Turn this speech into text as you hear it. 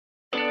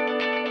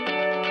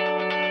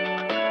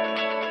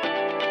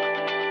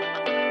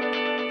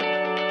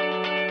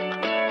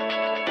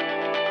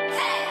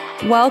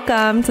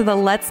Welcome to the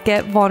Let's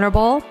Get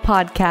Vulnerable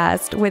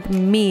podcast with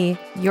me,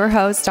 your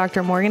host,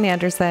 Dr. Morgan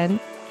Anderson,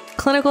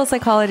 clinical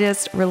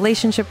psychologist,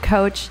 relationship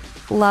coach,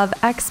 love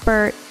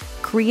expert,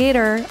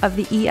 creator of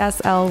the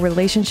ESL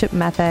relationship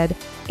method,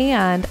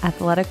 and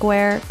athletic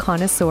wear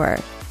connoisseur.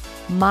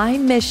 My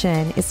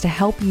mission is to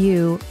help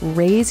you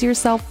raise your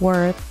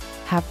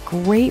self-worth, have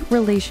great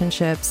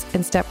relationships,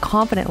 and step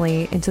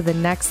confidently into the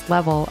next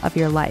level of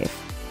your life.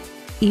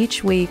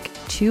 Each week,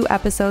 2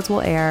 episodes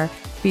will air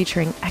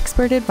featuring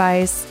expert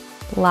advice,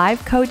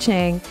 live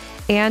coaching,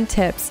 and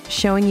tips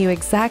showing you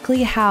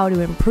exactly how to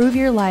improve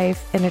your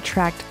life and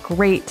attract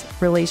great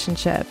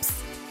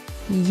relationships.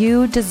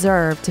 You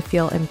deserve to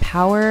feel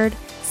empowered,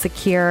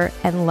 secure,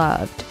 and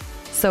loved.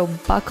 So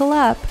buckle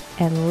up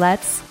and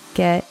let's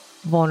get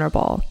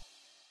vulnerable.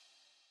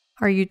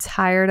 Are you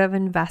tired of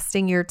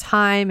investing your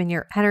time and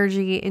your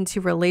energy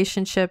into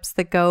relationships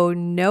that go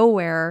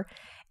nowhere?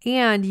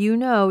 And you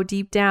know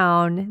deep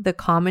down the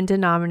common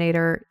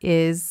denominator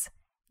is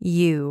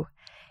you.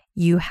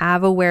 You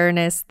have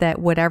awareness that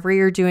whatever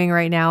you're doing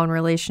right now in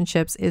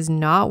relationships is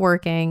not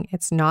working,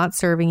 it's not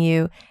serving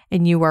you,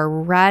 and you are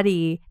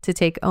ready to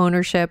take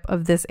ownership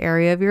of this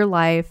area of your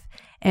life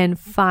and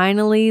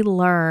finally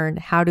learn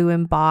how to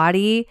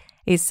embody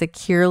a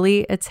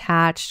securely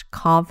attached,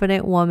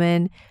 confident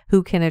woman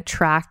who can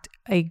attract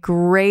a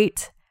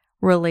great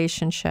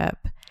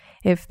relationship.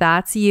 If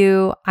that's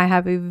you, I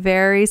have a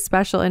very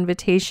special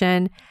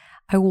invitation.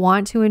 I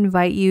want to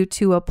invite you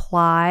to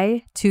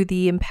apply to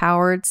the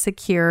Empowered,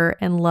 Secure,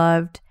 and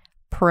Loved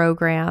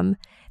program.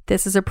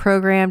 This is a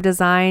program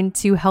designed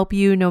to help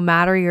you no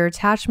matter your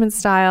attachment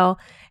style,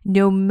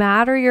 no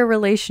matter your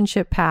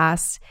relationship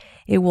past.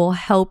 It will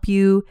help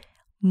you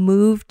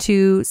move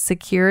to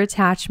secure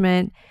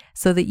attachment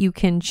so that you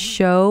can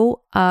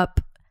show up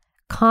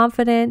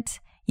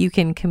confident, you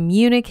can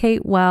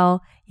communicate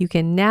well, you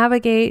can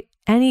navigate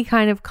any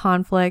kind of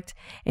conflict,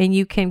 and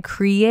you can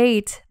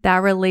create that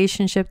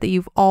relationship that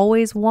you've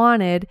always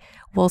wanted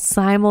while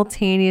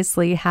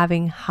simultaneously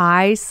having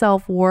high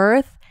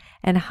self-worth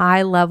and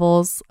high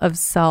levels of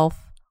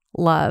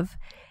self-love.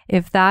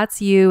 If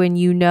that's you and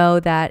you know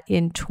that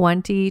in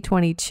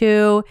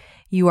 2022,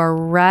 you are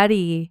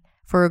ready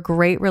for a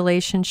great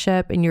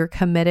relationship and you're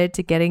committed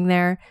to getting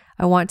there,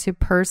 I want to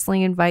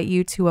personally invite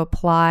you to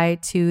apply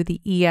to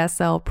the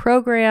ESL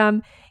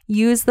program.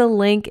 Use the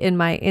link in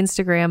my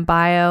Instagram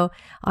bio.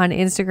 On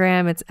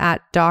Instagram, it's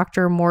at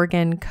Dr.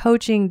 Morgan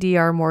Coaching,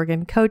 Dr.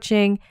 Morgan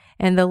Coaching,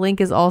 and the link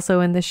is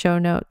also in the show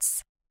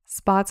notes.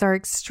 Spots are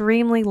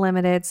extremely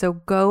limited, so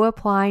go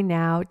apply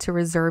now to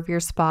reserve your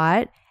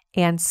spot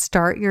and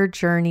start your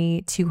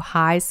journey to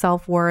high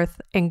self-worth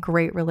and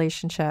great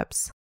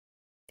relationships.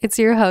 It's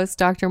your host,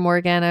 Dr.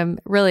 Morgan. I'm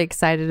really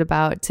excited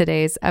about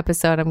today's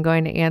episode. I'm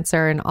going to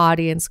answer an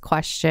audience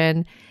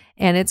question,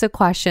 and it's a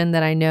question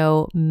that I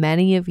know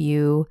many of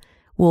you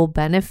will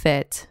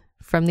benefit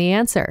from the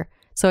answer.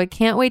 So I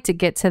can't wait to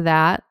get to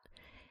that.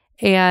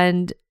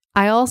 And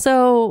I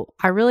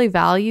really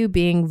value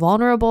being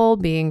vulnerable,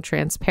 being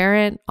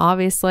transparent,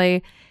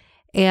 obviously.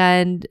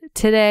 And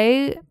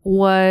today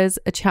was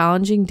a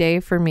challenging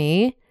day for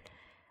me.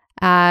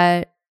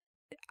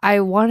 I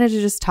wanted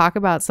to just talk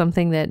about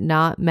something that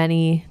not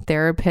many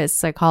therapists,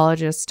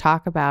 psychologists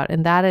talk about,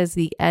 and that is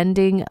the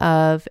ending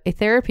of a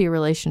therapy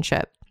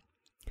relationship.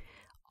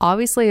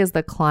 Obviously, as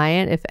the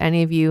client, if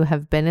any of you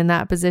have been in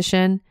that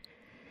position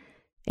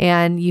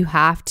and you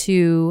have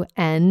to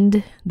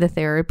end the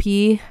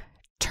therapy,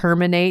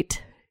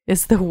 terminate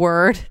is the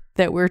word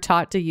that we're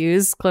taught to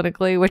use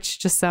clinically, which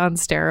just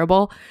sounds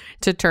terrible,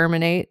 to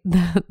terminate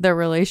the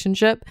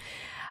relationship.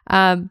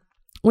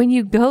 When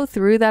you go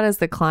through that as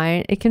the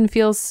client, it can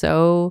feel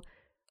so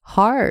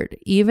hard,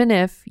 even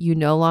if you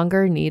no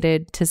longer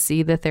needed to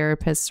see the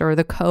therapist or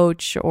the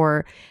coach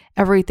or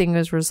everything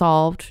is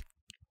resolved.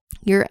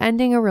 You're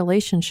ending a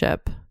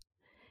relationship.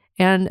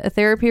 And a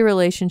therapy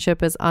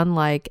relationship is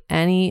unlike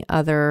any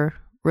other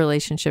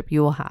relationship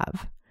you will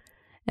have.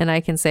 And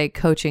I can say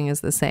coaching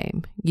is the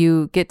same.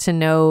 You get to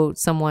know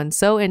someone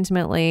so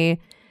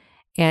intimately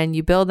and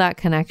you build that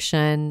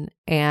connection,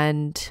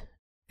 and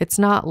it's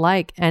not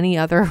like any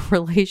other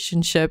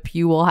relationship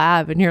you will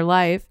have in your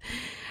life.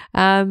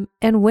 And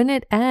when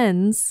it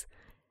ends,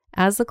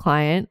 as a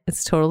client,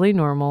 it's totally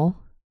normal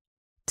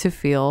to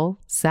feel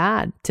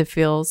sad, to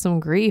feel some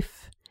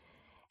grief.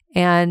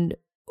 And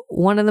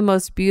one of the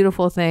most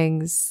beautiful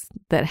things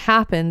that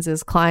happens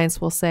is clients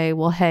will say,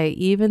 well, hey,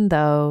 even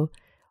though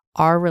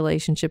our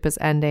relationship is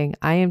ending,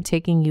 I am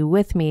taking you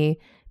with me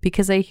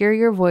because I hear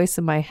your voice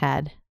in my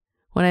head.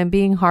 When I'm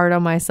being hard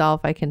on myself,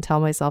 I can tell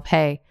myself,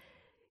 hey,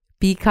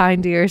 be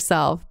kind to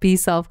yourself, be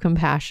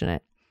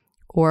self-compassionate.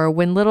 Or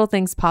when little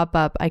things pop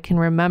up, I can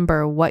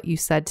remember what you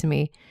said to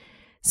me.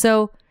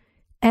 So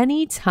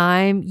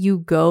anytime you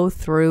go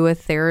through a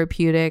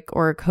therapeutic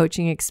or a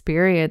coaching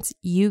experience,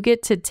 you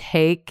get to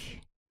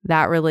take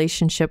that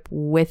relationship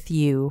with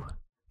you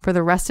for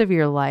the rest of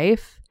your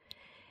life.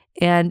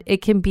 And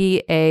it can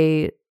be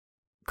a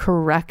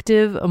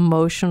corrective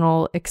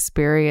emotional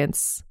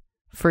experience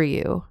for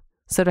you.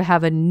 So to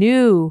have a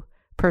new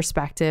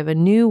perspective, a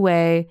new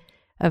way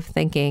of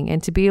thinking,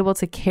 and to be able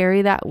to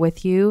carry that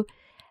with you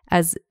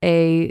as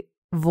a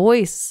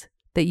voice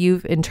that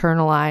you've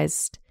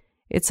internalized.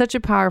 It's such a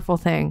powerful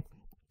thing.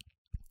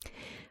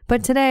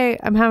 But today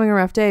I'm having a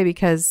rough day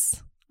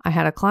because I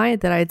had a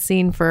client that I'd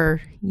seen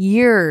for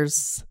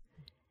years,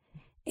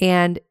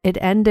 and it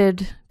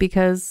ended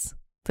because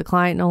the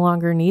client no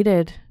longer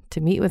needed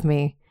to meet with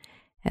me.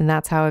 And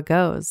that's how it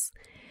goes.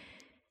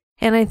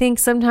 And I think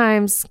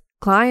sometimes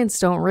clients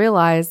don't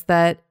realize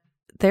that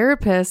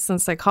therapists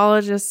and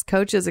psychologists,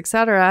 coaches,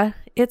 etc.,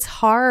 it's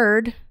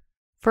hard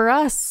for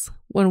us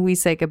when we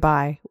say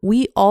goodbye.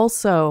 We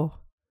also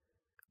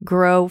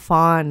grow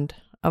fond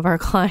of our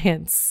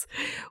clients.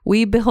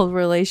 We build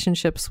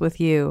relationships with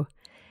you.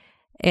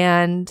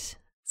 And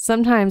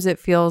sometimes it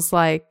feels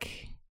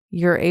like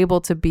you're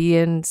able to be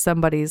in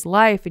somebody's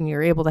life and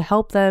you're able to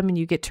help them and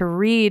you get to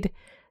read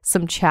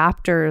some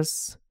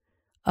chapters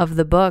of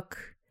the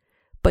book,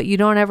 but you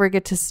don't ever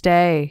get to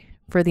stay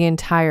for the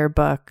entire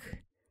book.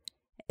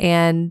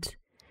 And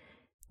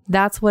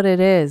that's what it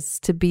is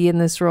to be in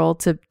this role,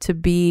 to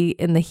be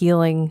in the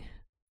healing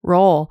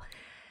role.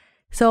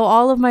 So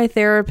all of my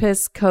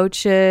therapists,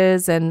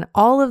 coaches, and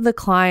all of the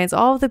clients,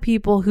 all of the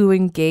people who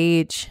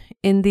engage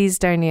in these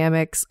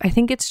dynamics, I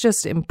think it's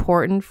just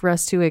important for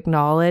us to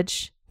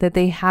acknowledge that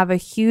they have a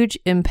huge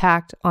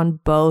impact on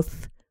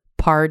both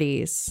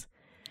parties.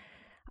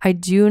 I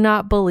do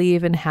not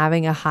believe in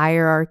having a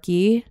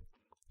hierarchy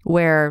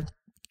where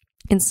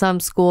in some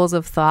schools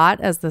of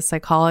thought, as the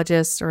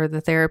psychologist or the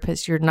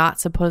therapist, you're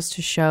not supposed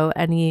to show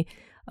any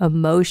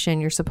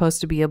emotion. You're supposed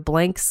to be a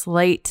blank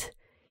slate.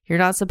 You're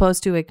not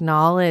supposed to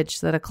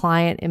acknowledge that a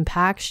client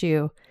impacts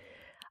you.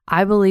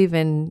 I believe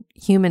in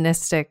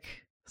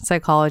humanistic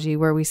psychology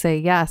where we say,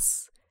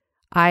 yes,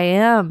 I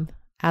am,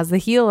 as the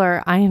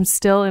healer, I am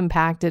still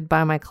impacted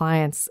by my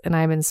clients and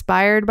I'm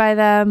inspired by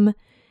them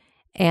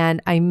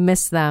and I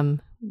miss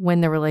them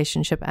when the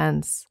relationship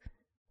ends.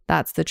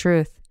 That's the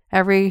truth.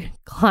 Every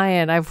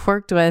client I've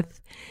worked with,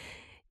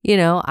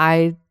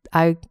 I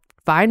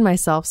find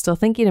myself still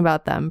thinking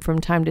about them from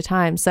time to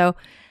time. So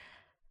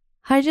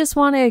I just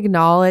want to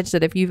acknowledge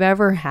that if you've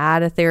ever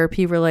had a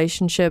therapy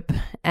relationship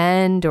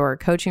end or a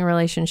coaching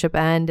relationship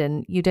end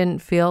and you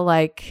didn't feel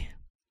like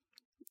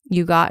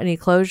you got any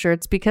closure,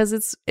 it's because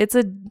it's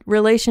a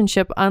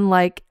relationship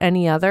unlike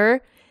any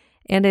other,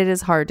 and it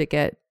is hard to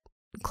get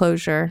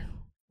closure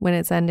when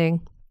it's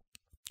ending.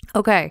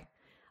 Okay,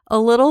 a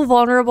little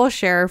vulnerable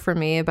share for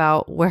me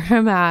about where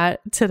I'm at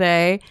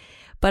today,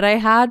 but I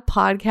had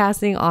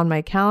podcasting on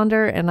my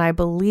calendar, and I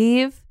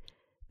believe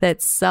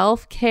that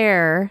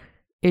self-care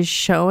is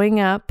showing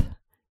up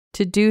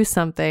to do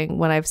something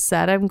when I've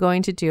said I'm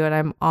going to do it.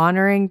 I'm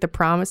honoring the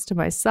promise to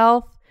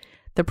myself,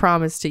 the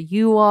promise to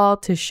you all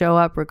to show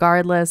up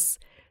regardless.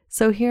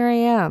 So here I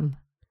am.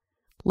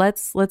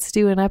 Let's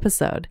do an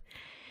episode.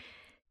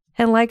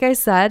 And like I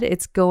said,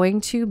 it's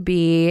going to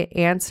be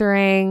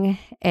answering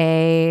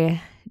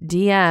a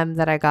DM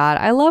that I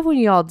got. I love when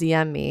you all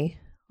DM me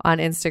on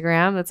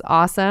Instagram. That's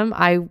awesome.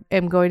 I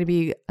am going to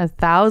be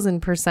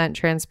 1,000%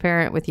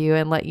 transparent with you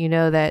and let you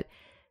know that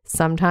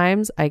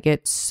sometimes I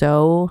get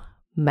so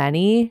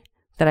many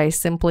that I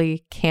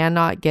simply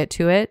cannot get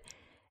to it.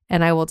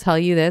 And I will tell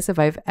you this, if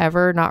I've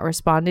ever not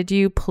responded to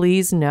you,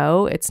 please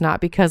know it's not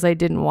because I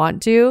didn't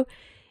want to.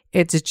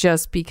 It's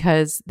just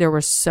because there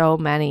were so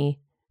many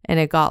and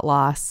it got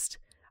lost.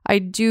 I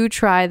do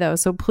try though,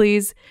 so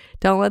please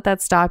don't let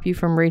that stop you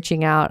from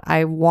reaching out.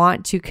 I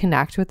want to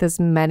connect with as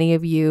many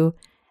of you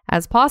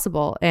as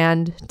possible.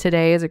 And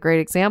today is a great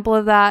example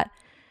of that.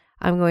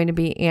 I'm going to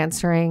be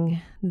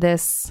answering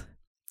this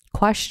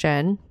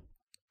question.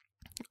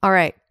 All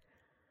right.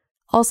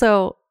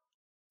 Also,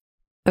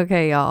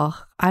 okay, y'all,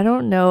 I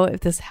don't know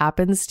if this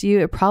happens to you.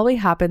 It probably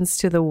happens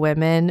to the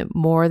women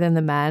more than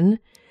the men,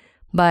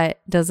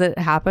 but does it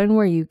happen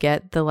where you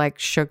get the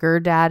sugar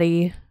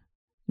daddy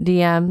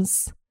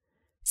DMs?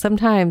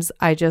 Sometimes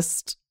I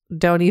just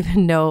don't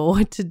even know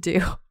what to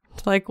do.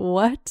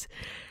 What?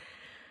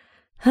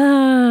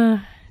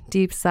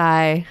 Deep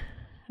sigh.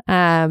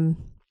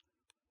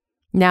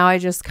 Now I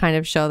just kind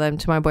of show them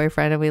to my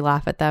boyfriend and we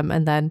laugh at them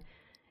and then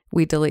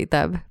we delete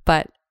them.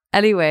 But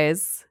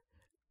anyways,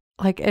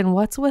 and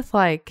what's with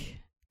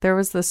there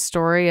was the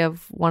story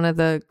of one of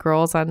the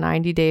girls on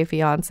 90 Day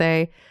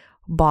Fiancé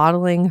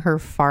bottling her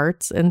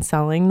farts and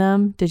selling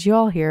them. Did you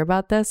all hear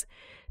about this?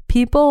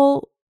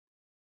 People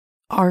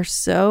are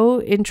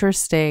so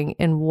interesting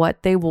in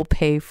what they will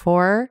pay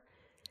for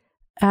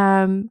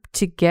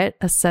to get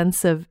a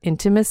sense of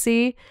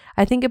intimacy.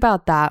 I think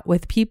about that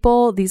with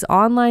people, these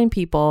online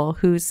people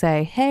who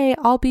say, hey,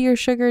 I'll be your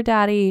sugar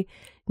daddy.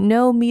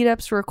 No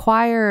meetups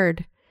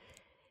required.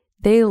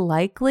 They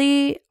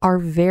likely are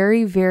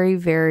very, very,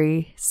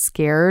 very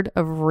scared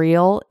of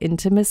real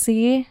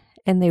intimacy,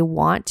 and they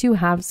want to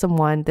have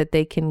someone that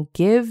they can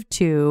give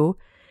to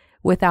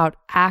without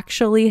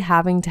actually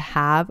having to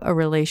have a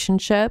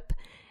relationship.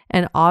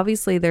 And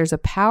obviously there's a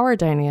power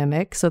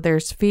dynamic. So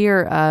there's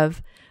fear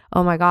of,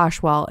 oh my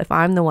gosh, well, if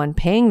I'm the one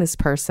paying this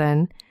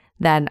person,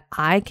 then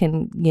I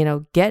can,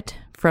 get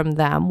from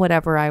them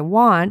whatever I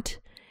want,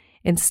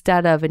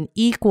 instead of an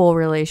equal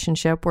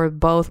relationship where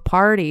both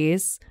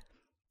parties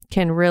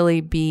can really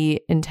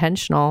be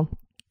intentional.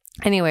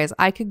 Anyways,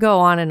 I could go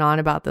on and on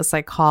about the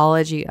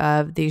psychology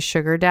of these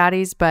sugar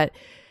daddies, but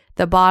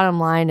the bottom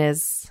line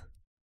is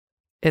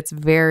it's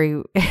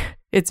very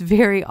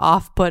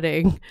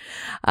off-putting.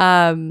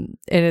 And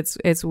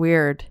it's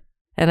weird.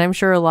 And I'm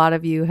sure a lot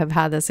of you have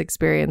had this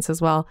experience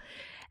as well.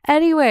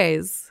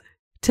 Anyways,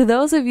 to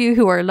those of you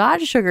who are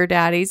not sugar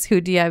daddies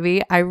who DM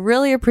me, I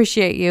really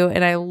appreciate you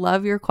and I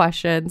love your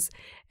questions.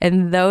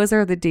 And those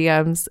are the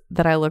DMs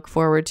that I look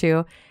forward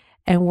to.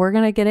 And we're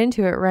going to get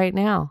into it right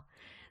now.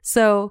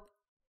 So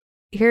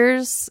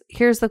here's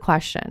the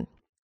question.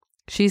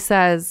 She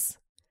says,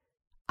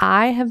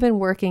 I have been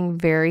working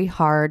very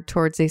hard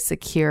towards a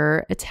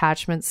secure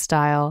attachment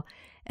style,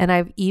 and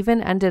I've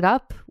even ended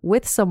up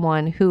with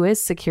someone who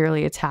is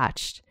securely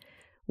attached.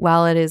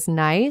 While it is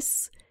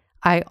nice,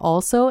 I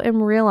also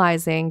am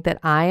realizing that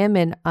I am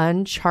in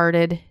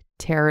uncharted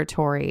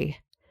territory.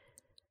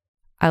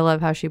 I love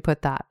how she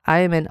put that. I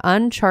am in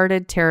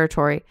uncharted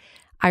territory.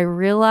 I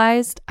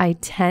realized I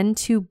tend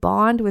to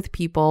bond with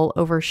people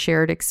over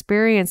shared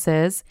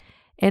experiences,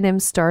 and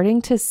am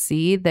starting to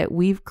see that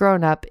we've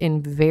grown up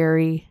in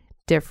very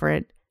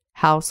different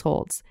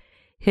households.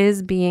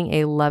 His being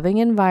a loving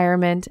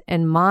environment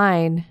and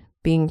mine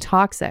being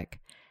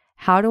toxic.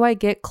 How do I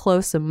get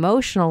close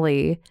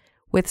emotionally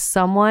with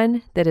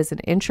someone that is an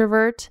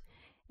introvert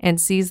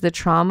and sees the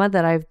trauma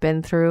that I've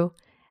been through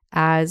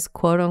as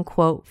quote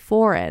unquote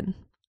foreign?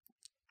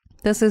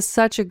 This is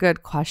such a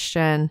good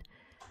question.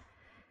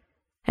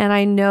 And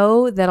I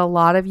know that a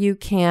lot of you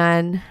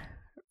can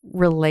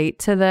relate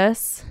to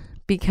this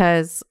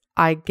because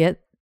I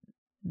get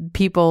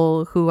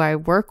people who I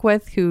work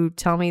with who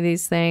tell me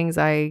these things.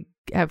 I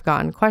have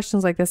gotten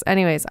questions like this.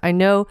 Anyways, I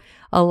know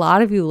a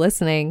lot of you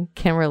listening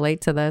can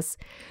relate to this.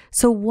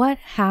 So what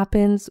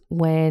happens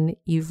when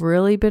you've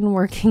really been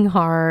working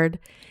hard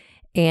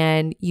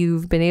and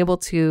you've been able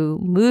to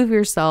move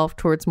yourself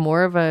towards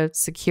more of a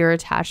secure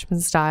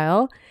attachment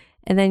style,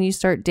 and then you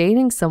start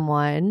dating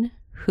someone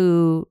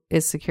who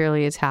is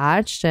securely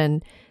attached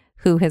and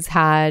who has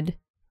had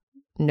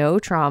no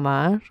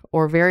trauma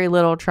or very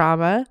little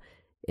trauma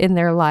in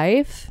their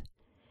life,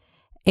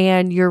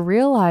 and you're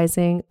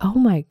realizing, oh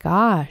my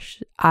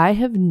gosh, I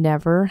have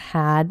never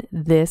had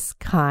this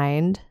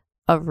kind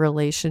of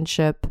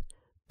relationship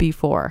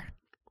before.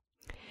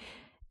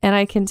 And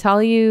I can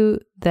tell you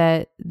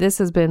that this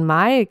has been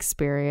my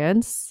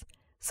experience,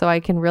 so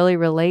I can really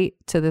relate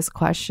to this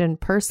question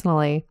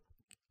personally.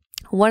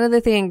 One of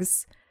the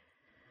things,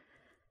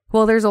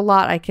 well, there's a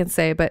lot I can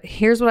say, but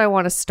here's what I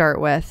want to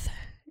start with.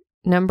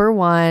 Number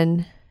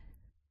one,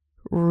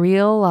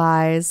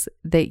 realize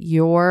that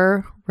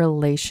your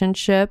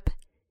relationship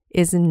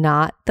is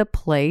not the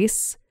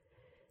place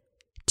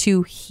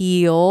to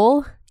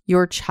heal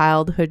your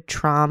childhood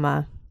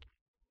trauma.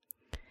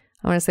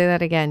 I want to say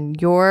that again.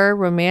 Your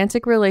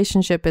romantic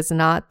relationship is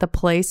not the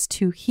place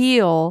to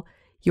heal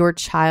your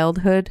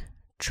childhood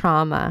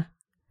trauma.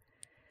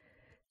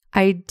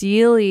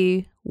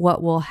 Ideally,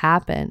 what will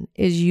happen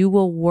is you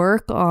will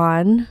work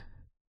on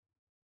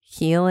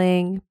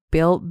healing,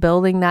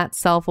 building that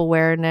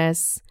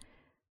self-awareness,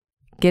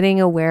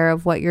 getting aware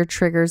of what your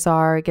triggers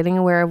are, getting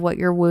aware of what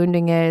your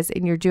wounding is,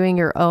 and you're doing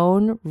your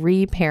own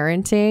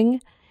reparenting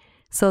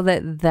so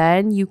that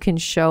then you can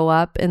show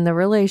up in the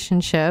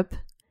relationship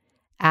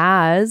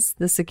as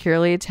the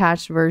securely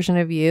attached version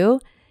of you,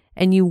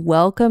 and you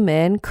welcome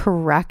in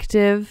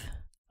corrective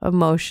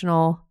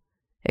emotional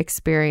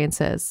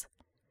experiences.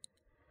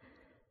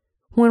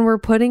 When we're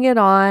putting it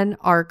on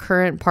our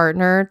current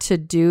partner to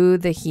do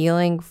the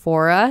healing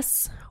for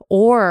us,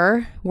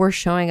 or we're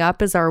showing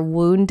up as our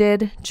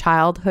wounded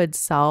childhood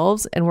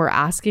selves and we're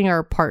asking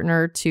our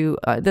partner to,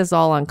 this is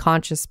all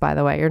unconscious, by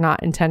the way, you're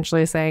not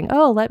intentionally saying,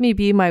 oh, let me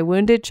be my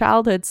wounded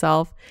childhood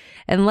self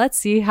and let's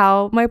see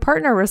how my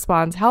partner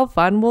responds. How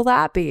fun will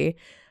that be?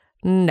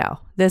 No,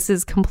 this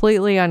is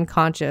completely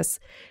unconscious.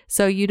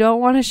 So you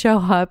don't want to show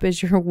up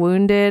as your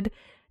wounded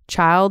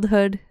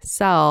childhood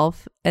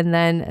self and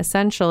then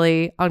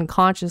essentially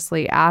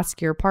unconsciously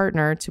ask your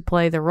partner to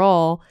play the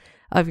role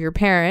of your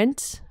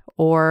parent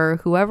or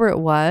whoever it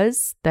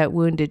was that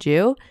wounded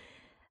you.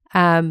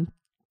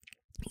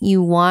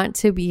 You want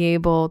to be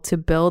able to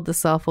build the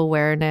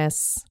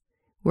self-awareness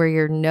where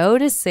you're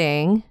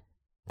noticing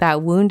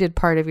that wounded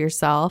part of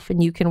yourself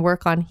and you can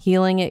work on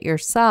healing it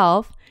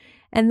yourself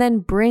and then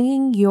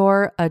bringing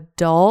your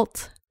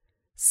adult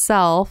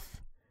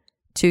self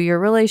to your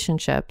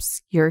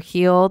relationships, your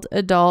healed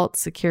adult,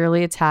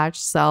 securely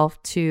attached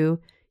self to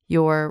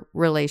your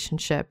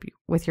relationship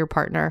with your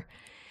partner.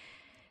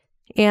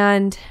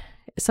 And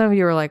some of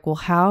you are like, well,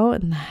 how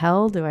in the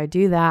hell do I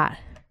do that?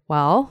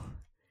 Well,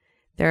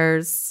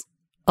 there's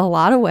a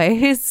lot of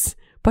ways,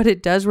 but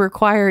it does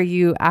require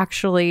you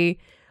actually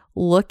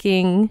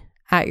looking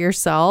at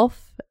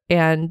yourself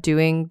and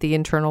doing the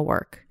internal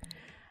work.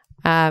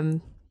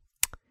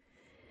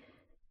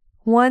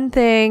 One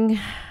thing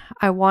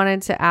I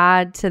wanted to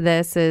add to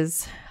this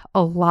is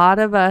a lot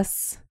of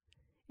us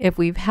if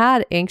we've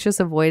had anxious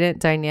avoidant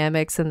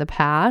dynamics in the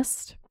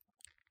past,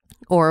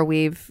 or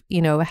we've,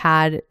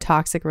 had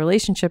toxic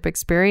relationship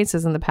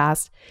experiences in the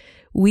past,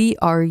 we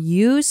are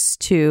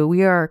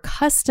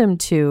accustomed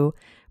to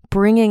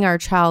bringing our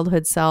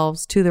childhood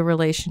selves to the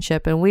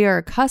relationship, and we are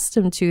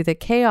accustomed to the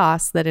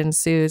chaos that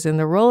ensues and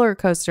the roller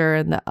coaster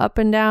and the up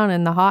and down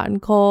and the hot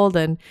and cold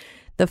and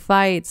the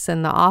fights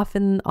and the off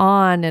and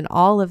on and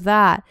all of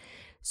that.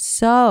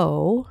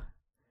 So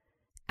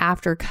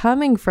after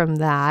coming from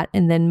that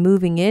and then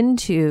moving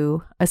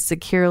into a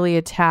securely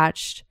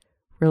attached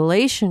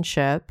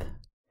relationship,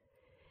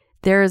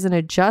 there is an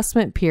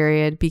adjustment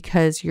period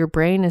because your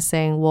brain is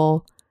saying,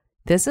 well,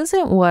 this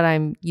isn't what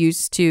I'm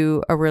used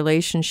to a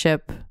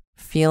relationship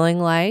feeling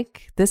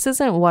like. This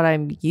isn't what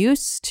I'm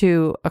used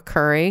to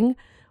occurring.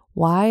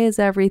 Why is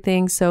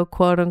everything so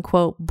quote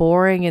unquote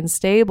boring and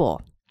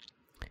stable?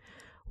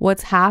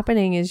 What's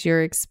happening is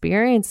you're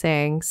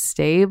experiencing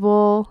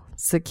stable,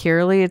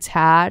 securely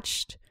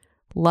attached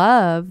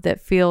love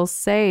that feels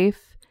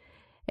safe,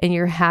 and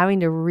you're having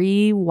to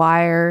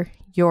rewire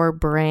your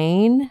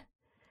brain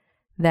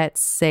that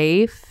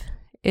safe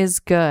is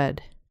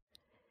good,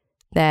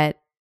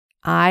 that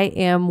I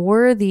am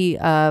worthy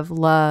of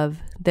love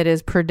that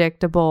is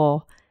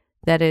predictable,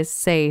 that is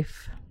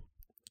safe.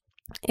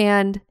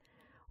 And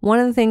one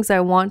of the things I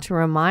want to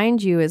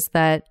remind you is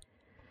that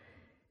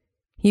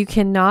you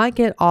cannot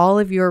get all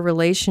of your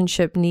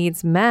relationship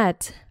needs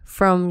met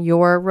from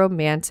your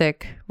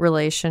romantic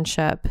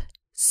relationship.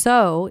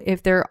 So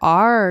if there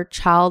are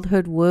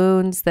childhood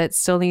wounds that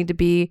still need to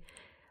be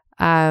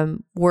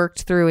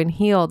worked through and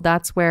healed,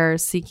 that's where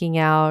seeking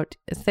out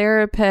a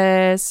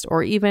therapist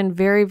or even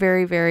very,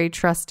 very, very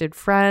trusted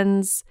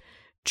friends,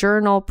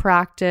 journal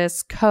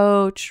practice,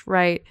 coach,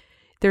 right?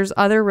 There's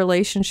other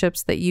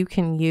relationships that you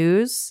can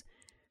use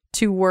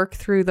to work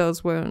through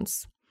those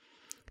wounds.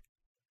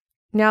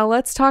 Now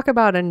let's talk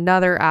about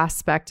another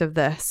aspect of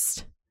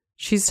this.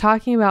 She's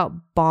talking about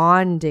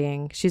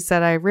bonding. She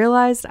said, I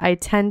realized I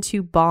tend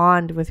to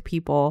bond with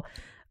people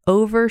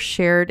over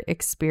shared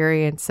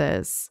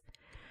experiences.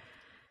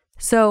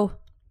 So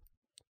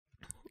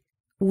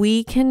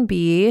we can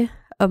be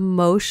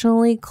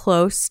emotionally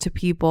close to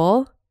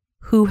people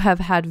who have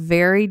had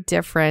very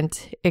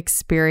different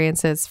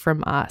experiences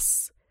from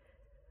us.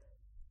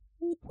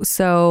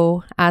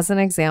 So as an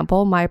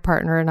example, my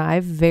partner and I,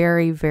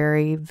 very,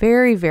 very,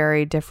 very,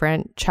 very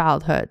different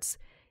childhoods.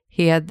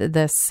 He had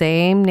the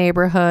same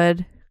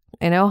neighborhood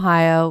in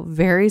Ohio,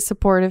 very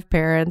supportive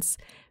parents,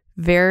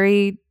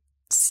 very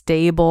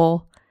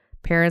stable.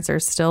 Parents are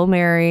still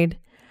married,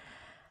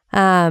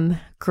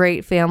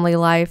 great family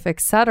life,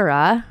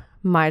 etc.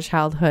 My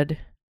childhood,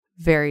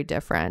 very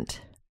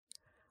different.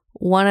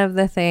 One of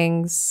the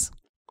things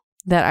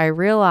that I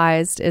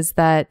realized is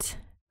that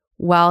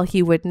while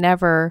he would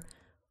never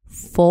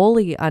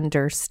fully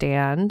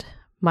understand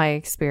my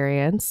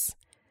experience,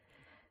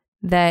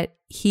 that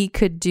he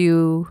could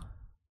do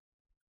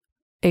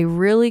a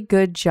really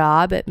good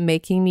job at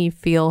making me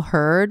feel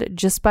heard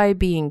just by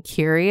being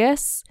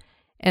curious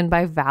and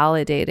by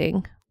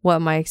validating what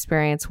my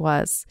experience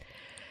was.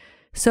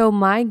 So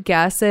my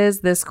guess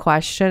is this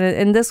question,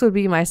 and this would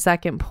be my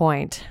second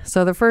point.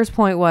 So the first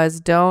point was,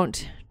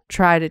 don't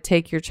try to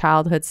take your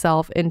childhood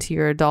self into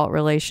your adult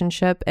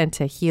relationship and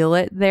to heal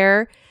it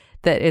there,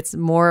 that it's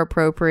more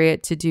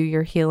appropriate to do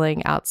your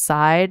healing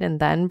outside and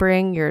then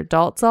bring your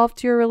adult self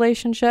to your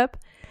relationship.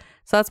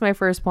 So that's my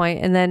first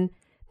point. And then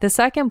the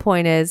second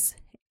point is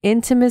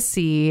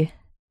intimacy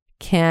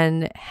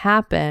can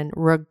happen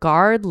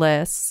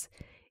regardless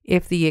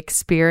if the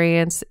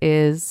experience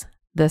is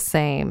the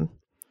same.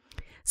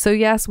 So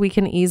yes, we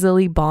can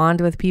easily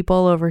bond with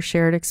people over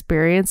shared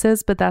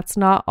experiences, but that's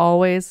not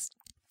always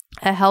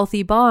a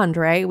healthy bond,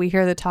 right? We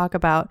hear the talk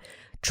about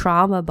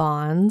trauma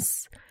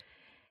bonds,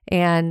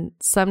 and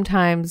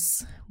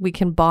sometimes we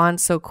can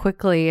bond so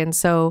quickly and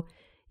so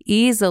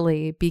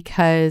easily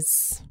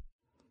because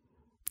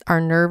our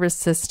nervous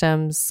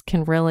systems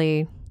can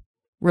really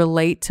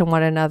relate to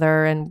one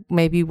another, and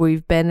maybe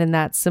we've been in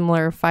that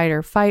similar fight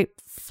or flight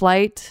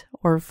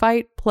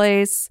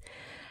place.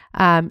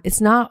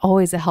 It's not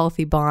always a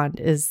healthy bond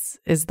is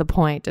the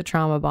point, a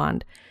trauma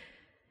bond.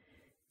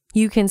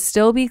 You can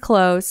still be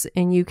close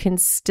and you can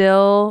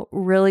still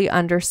really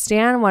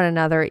understand one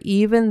another,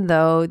 even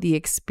though the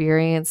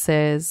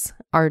experiences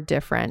are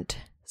different.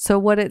 So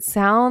what it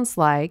sounds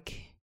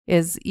like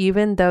is,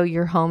 even though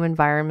your home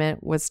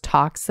environment was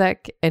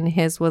toxic and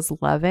his was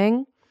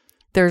loving,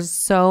 there's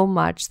so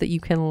much that you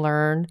can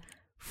learn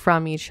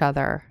from each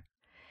other.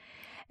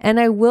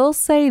 And I will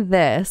say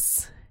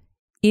this,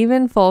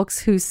 even folks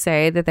who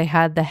say that they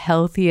had the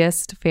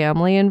healthiest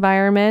family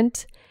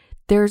environment,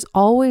 there's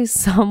always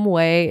some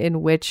way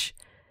in which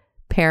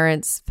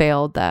parents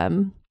failed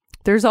them.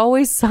 There's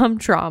always some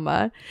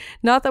trauma.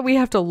 Not that we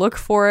have to look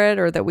for it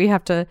or that we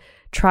have to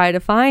try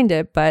to find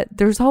it, but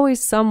there's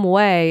always some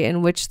way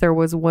in which there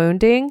was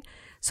wounding.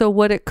 So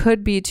what it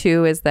could be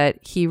too is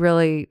that he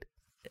really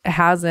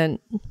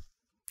hasn't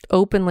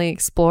openly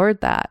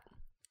explored that.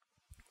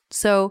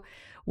 So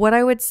what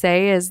I would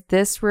say is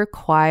this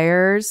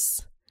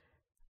requires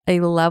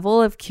a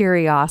level of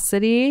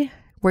curiosity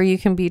where you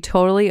can be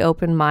totally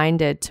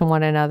open-minded to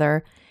one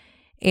another.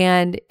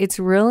 And it's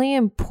really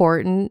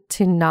important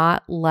to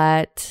not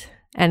let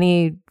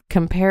any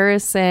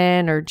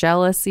comparison or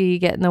jealousy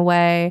get in the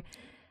way,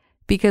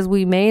 because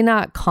we may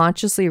not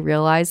consciously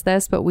realize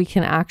this, but we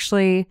can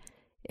actually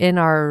in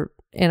our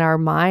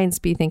minds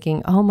be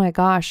thinking, oh my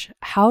gosh,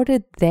 how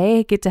did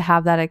they get to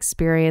have that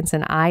experience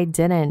and I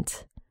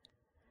didn't?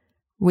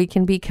 We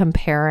can be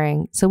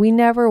comparing. So we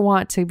never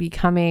want to be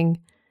coming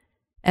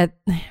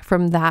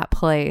from that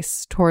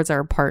place towards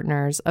our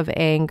partners of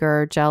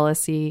anger,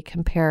 jealousy,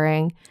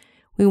 comparing.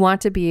 We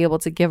want to be able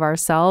to give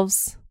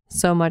ourselves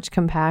so much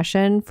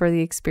compassion for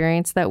the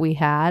experience that we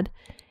had,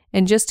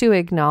 and just to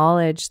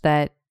acknowledge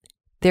that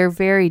they're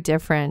very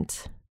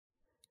different.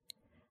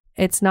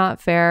 It's not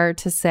fair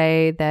to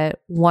say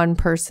that one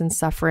person's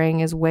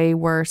suffering is way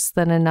worse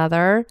than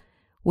another.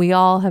 We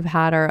all have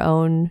had our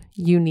own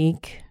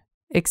unique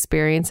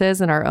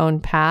experiences and our own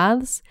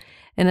paths.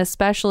 And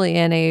especially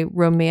in a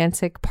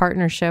romantic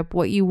partnership,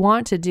 what you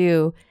want to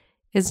do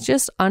is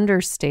just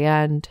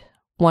understand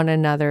one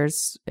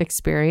another's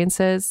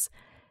experiences,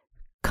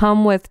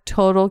 come with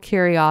total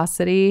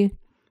curiosity,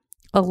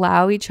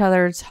 allow each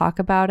other to talk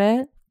about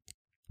it.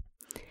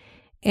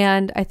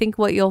 And I think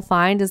what you'll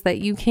find is that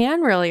you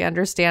can really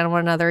understand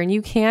one another and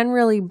you can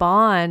really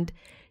bond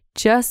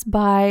just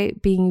by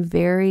being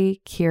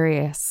very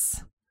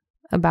curious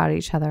about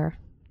each other.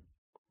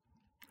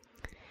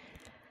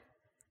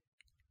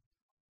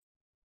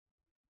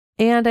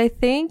 And I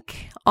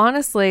think,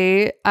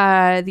 honestly,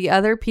 the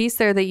other piece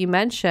there that you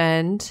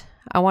mentioned,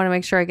 I want to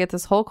make sure I get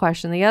this whole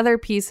question. The other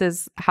piece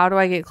is, how do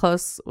I get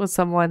close with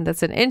someone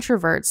that's an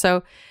introvert?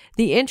 So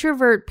the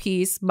introvert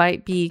piece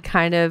might be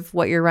kind of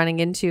what you're running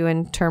into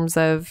in terms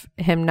of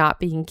him not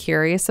being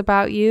curious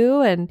about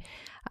you, and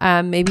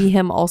maybe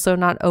him also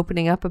not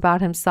opening up about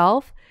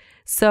himself.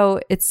 So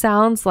it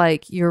sounds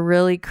like you're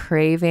really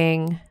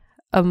craving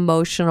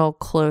emotional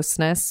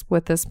closeness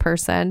with this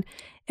person.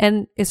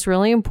 And it's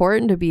really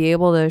important to be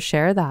able to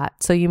share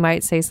that. So you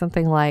might say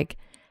something like,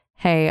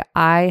 hey,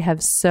 I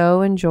have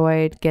so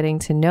enjoyed getting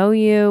to know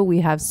you.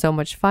 We have so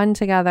much fun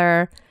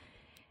together.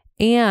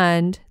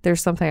 And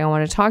there's something I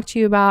want to talk to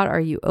you about. Are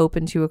you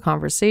open to a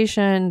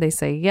conversation? They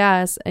say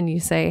yes. And you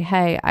say,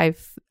 hey,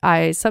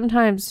 I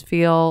sometimes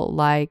feel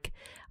like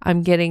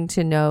I'm getting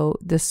to know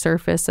the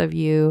surface of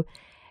you,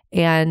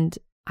 and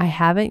I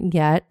haven't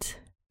yet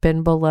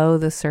been below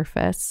the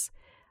surface.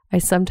 I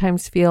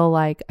sometimes feel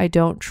like I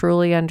don't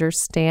truly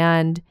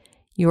understand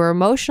your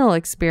emotional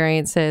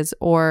experiences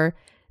or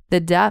the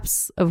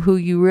depths of who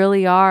you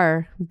really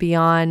are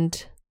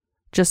beyond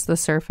just the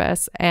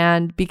surface.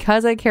 And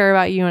because I care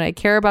about you and I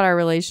care about our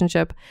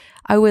relationship,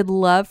 I would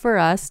love for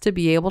us to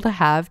be able to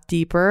have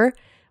deeper,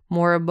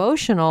 more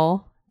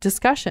emotional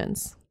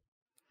discussions.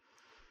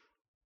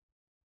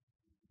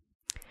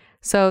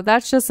 So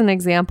that's just an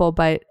example.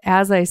 But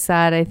as I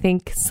said, I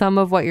think some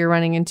of what you're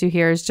running into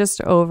here is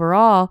just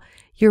overall,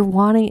 you're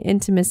wanting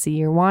intimacy.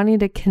 You're wanting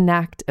to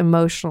connect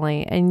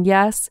emotionally. And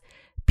yes,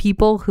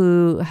 people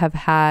who have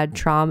had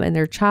trauma in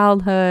their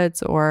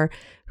childhoods or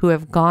who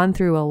have gone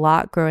through a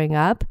lot growing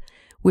up,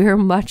 we're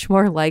much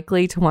more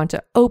likely to want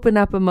to open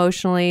up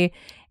emotionally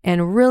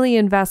and really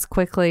invest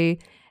quickly.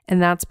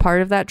 And that's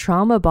part of that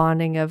trauma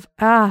bonding of,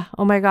 oh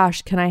my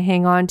gosh, can I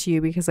hang on to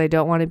you because I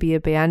don't want to be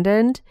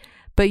abandoned?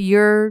 But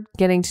you're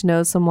getting to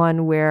know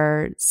someone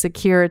where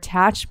secure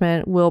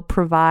attachment will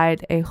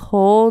provide a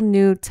whole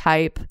new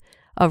type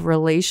of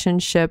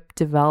relationship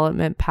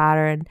development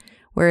pattern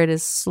where it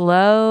is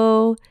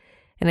slow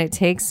and it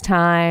takes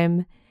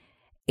time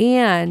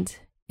and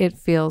it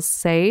feels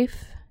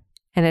safe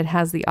and it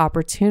has the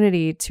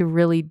opportunity to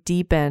really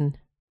deepen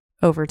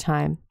over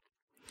time.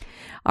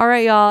 All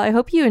right, y'all. I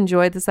hope you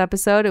enjoyed this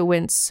episode. It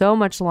went so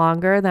much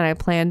longer than I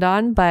planned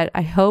on, but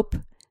I hope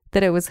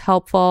that it was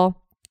helpful.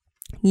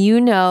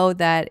 You know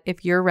that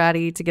if you're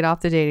ready to get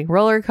off the dating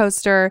roller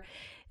coaster,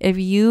 if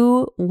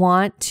you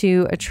want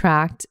to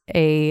attract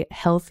a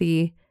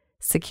healthy,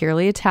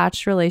 securely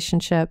attached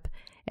relationship,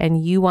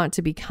 and you want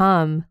to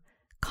become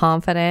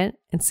confident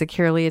and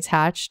securely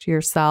attached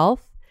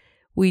yourself,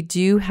 we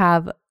do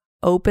have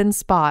open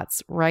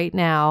spots right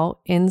now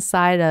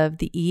inside of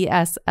the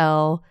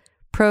ESL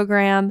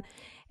program.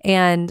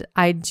 And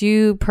I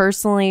do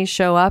personally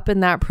show up in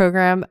that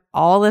program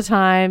all the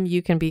time.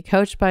 You can be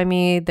coached by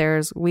me.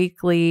 There's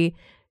weekly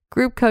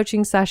group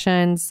coaching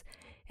sessions.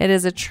 It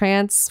is a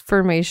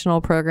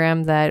transformational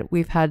program that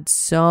we've had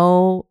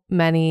so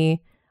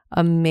many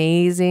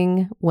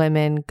amazing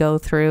women go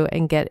through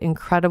and get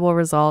incredible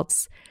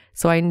results.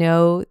 So I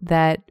know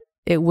that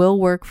it will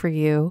work for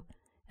you,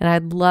 and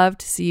I'd love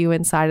to see you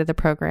inside of the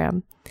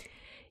program.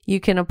 You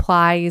can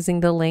apply using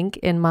the link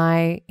in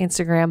my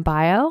Instagram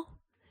bio.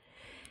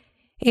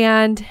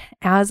 And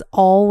as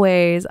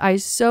always, I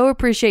so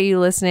appreciate you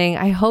listening.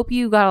 I hope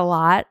you got a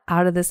lot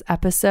out of this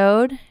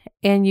episode.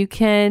 And you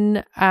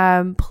can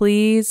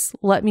please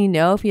let me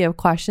know if you have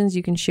questions.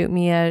 You can shoot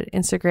me an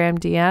Instagram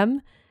DM.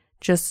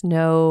 Just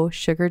no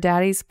sugar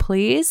daddies,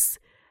 please.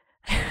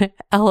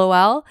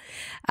 LOL.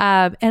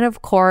 And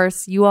of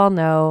course, you all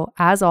know,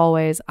 as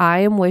always, I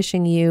am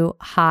wishing you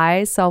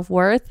high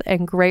self-worth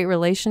and great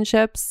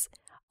relationships.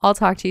 I'll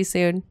talk to you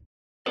soon.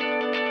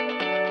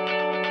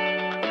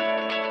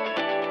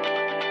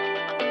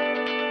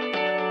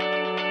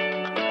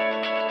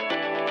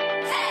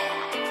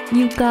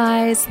 You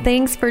guys,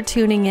 thanks for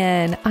tuning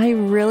in. I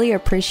really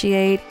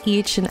appreciate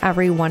each and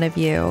every one of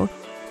you.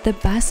 The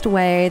best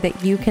way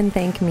that you can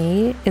thank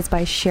me is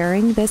by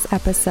sharing this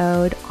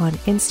episode on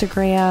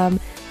Instagram,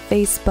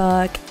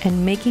 Facebook,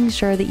 and making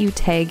sure that you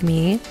tag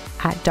me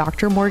at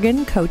Dr.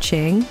 Morgan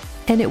Coaching.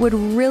 And it would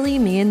really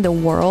mean the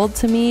world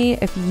to me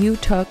if you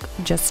took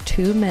just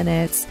 2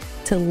 minutes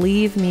to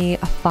leave me a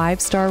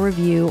 5-star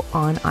review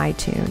on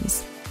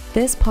iTunes.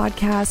 This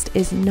podcast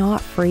is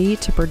not free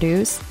to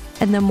produce.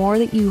 And the more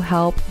that you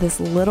help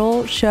this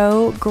little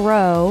show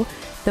grow,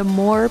 the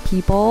more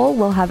people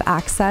will have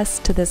access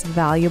to this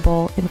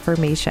valuable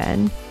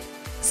information.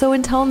 So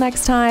until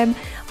next time,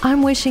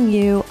 I'm wishing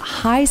you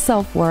high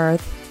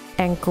self-worth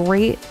and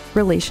great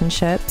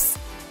relationships.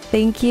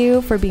 Thank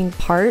you for being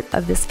part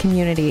of this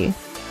community.